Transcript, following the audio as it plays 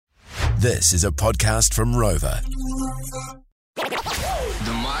This is a podcast from Rover.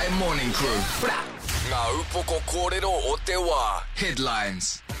 The My Morning Crew. Ngā upoko kōrero o te wā.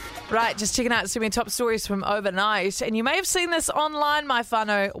 Headlines. Right, just checking out some of your top stories from overnight. And you may have seen this online, my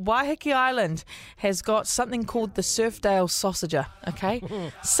whānau. Waiheke Island has got something called the Surfdale Sausager, okay?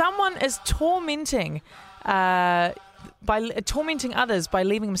 Someone is tormenting others by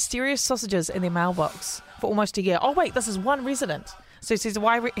leaving mysterious sausages in their mailbox for almost a year. Oh, wait, this is one resident. So he says a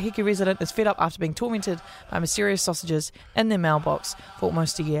Waiheke resident is fed up after being tormented by mysterious sausages in their mailbox for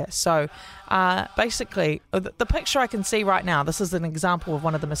almost a year. So basically, the picture I can see right now, this is an example of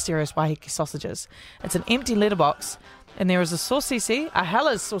one of the mysterious Waiheke sausages. It's an empty letterbox, and there is a sausage, a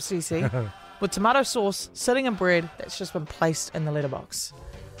Hellas sausage, with tomato sauce sitting in bread that's just been placed in the letterbox.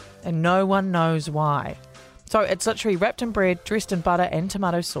 And no one knows why. So it's literally wrapped in bread, dressed in butter and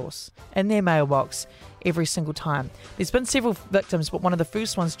tomato sauce in their mailbox every single time. There's been several victims, but one of the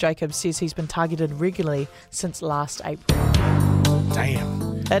first ones, Jacob, says he's been targeted regularly since last April.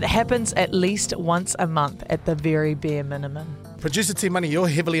 Damn. It happens at least once a month at the very bare minimum. Producer T Money, you're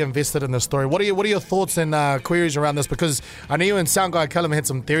heavily invested in this story. What are your thoughts and queries around this? Because I know you and Sound Guy Callum had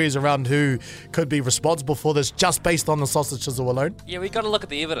some theories around who could be responsible for this just based on the sausage chisel alone. Yeah, we got to look at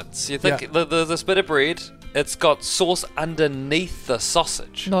the evidence. You think this bit of bread, it's got sauce underneath the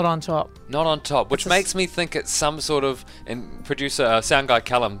sausage. Not on top. Not on top, which makes me think it's some sort of, and producer Sound Guy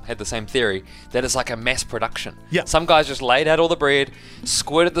Callum had the same theory, that it's like a mass production. Yeah. Some guys just laid out all the bread,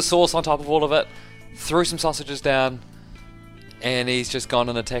 squirted the sauce on top of all of it, threw some sausages down, and he's just gone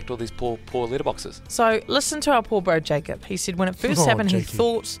and attacked all these poor letterboxes. So listen to our poor bro Jacob. He said when it first happened, he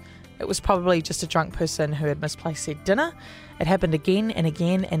thought it was probably just a drunk person who had misplaced their dinner. It happened again and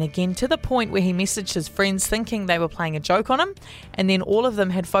again and again, to the point where he messaged his friends thinking they were playing a joke on him, and then all of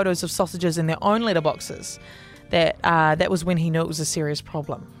them had photos of sausages in their own letterboxes. That was when he knew it was a serious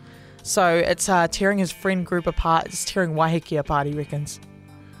problem. So it's tearing his friend group apart. It's tearing Waiheke apart, he reckons,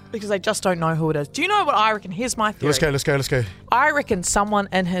 because they just don't know who it is. Do you know what I reckon? Here's my theory. Let's go. I reckon someone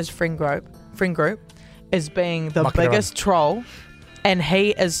in his friend group is being the biggest troll, and he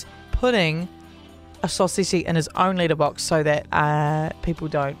is putting a sausage in his own letterbox so that people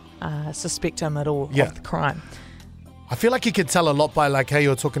don't suspect him at all of the crime. I feel like you could tell a lot by like how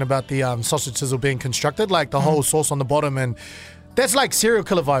you're talking about the sausage sizzle being constructed, like the whole sauce on the bottom, and that's like serial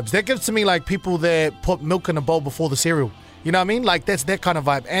killer vibes. That gives to me like people that put milk in a bowl before the cereal. You know what I mean? Like that's that kind of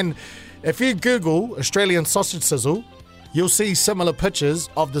vibe. And if you Google Australian sausage sizzle, you'll see similar pictures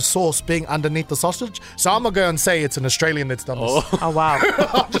of the sauce being underneath the sausage. So I'm going to go and say it's an Australian that's done this. Oh, wow.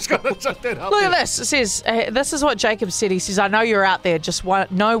 I'm just going to chuck that out. Look at this. It says, this is what Jacob said. He says, I know you're out there. Just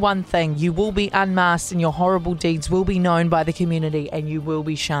know one thing. You will be unmasked and your horrible deeds will be known by the community and you will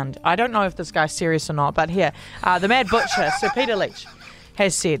be shunned. I don't know if this guy's serious or not, but here, the Mad Butcher, Sir Peter Leach,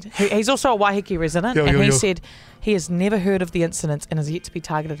 has said, he's also a Waiheke resident, he said he has never heard of the incident and has yet to be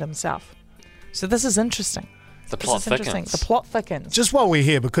targeted himself. So this is interesting. The plot thickens. The plot thickens. Just while we're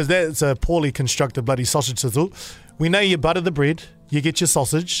here, because that's a poorly constructed bloody sausage sizzle, we know you butter the bread, you get your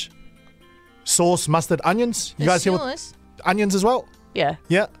sausage, sauce, mustard, onions. You guys hear what? Onions as well? Yeah.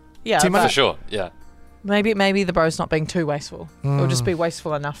 Yeah? Yeah. For sure, yeah. Maybe the bro's not being too wasteful. It'll just be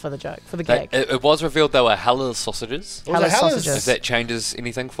wasteful enough for the joke, for the gag. It was revealed they were Hellas sausages. Hellas sausages. If that changes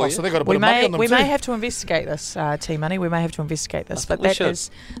anything for you. So they got to put money on them we too. may have to investigate this, T-Money. We may have to investigate this. I But think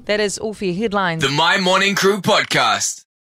we that is all for your headlines. The My Morning Crew podcast.